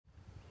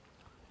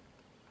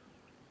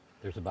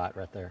There's a bite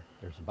right there.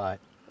 There's a bite.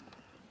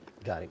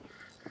 Got him.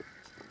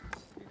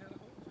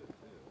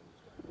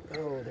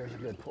 Oh, there's a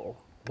good pull.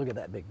 Look at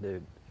that big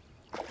dude.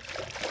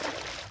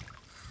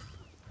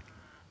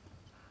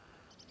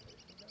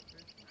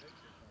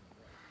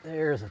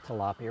 There's a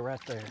tilapia right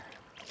there.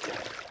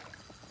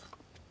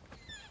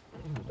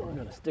 We're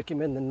gonna stick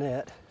him in the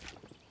net.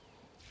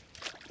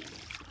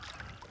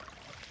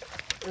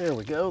 There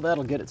we go.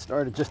 That'll get it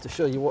started just to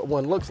show you what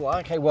one looks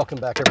like. Hey, welcome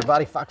back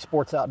everybody. Fox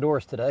Sports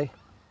Outdoors today.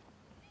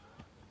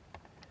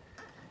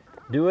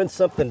 Doing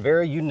something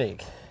very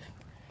unique.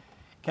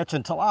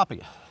 Catching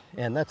tilapia.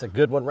 And that's a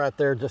good one right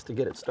there just to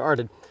get it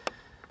started.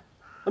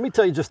 Let me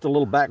tell you just a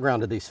little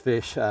background of these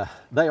fish.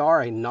 They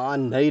are a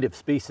non-native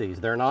species.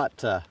 They're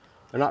not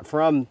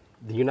from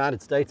the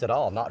United States at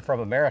all, not from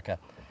America.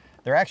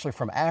 They're actually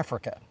from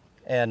Africa.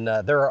 And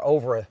there are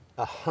over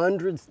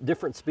 100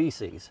 different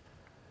species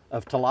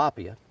of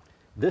tilapia.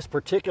 This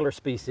particular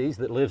species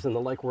that lives in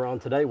the lake we're on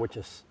today, which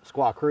is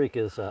Squaw Creek,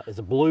 is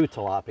a blue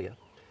tilapia.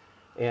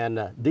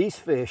 And these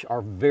fish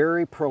are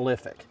very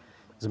prolific.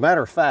 As a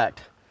matter of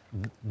fact,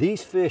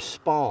 these fish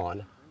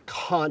spawn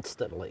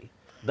constantly.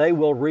 They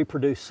will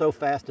reproduce so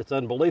fast it's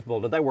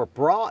unbelievable. And they were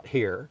brought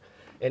here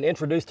and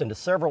introduced into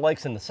several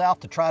lakes in the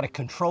south to try to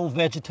control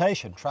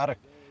vegetation, try to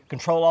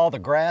control all the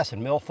grass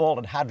and milfoil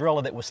and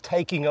hydrilla that was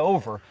taking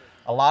over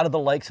a lot of the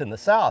lakes in the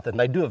south. And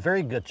they do a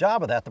very good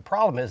job of that. The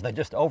problem is they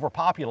just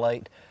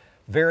overpopulate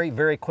very,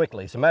 very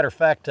quickly. As a matter of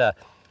fact,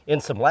 in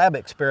some lab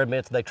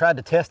experiments, they tried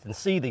to test and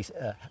see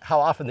how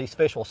often these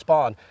fish will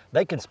spawn.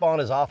 They can spawn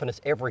as often as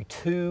every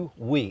 2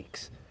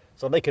 weeks.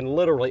 So they can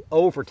literally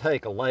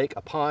overtake a lake,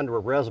 a pond, or a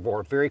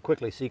reservoir very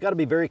quickly. So you got to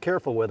be very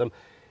careful with them.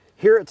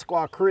 Here at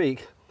Squaw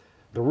Creek,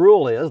 the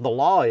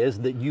law is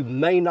that you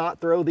may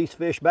not throw these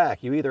fish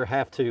back. You either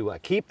have to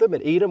keep them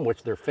and eat them,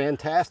 which they're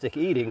fantastic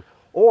eating,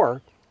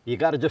 or you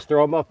got to just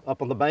throw them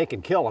up on the bank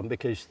and kill them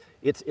because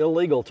it's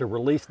illegal to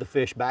release the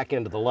fish back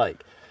into the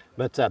lake.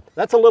 But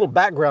that's a little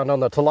background on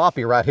the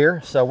tilapia right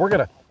here. So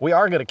we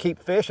are gonna keep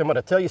fish. I'm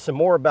gonna tell you some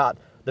more about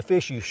the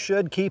fish you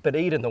should keep and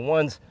eat and the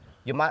ones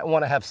you might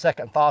want to have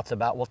second thoughts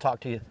about. We'll talk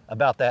to you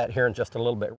about that here in just a little bit.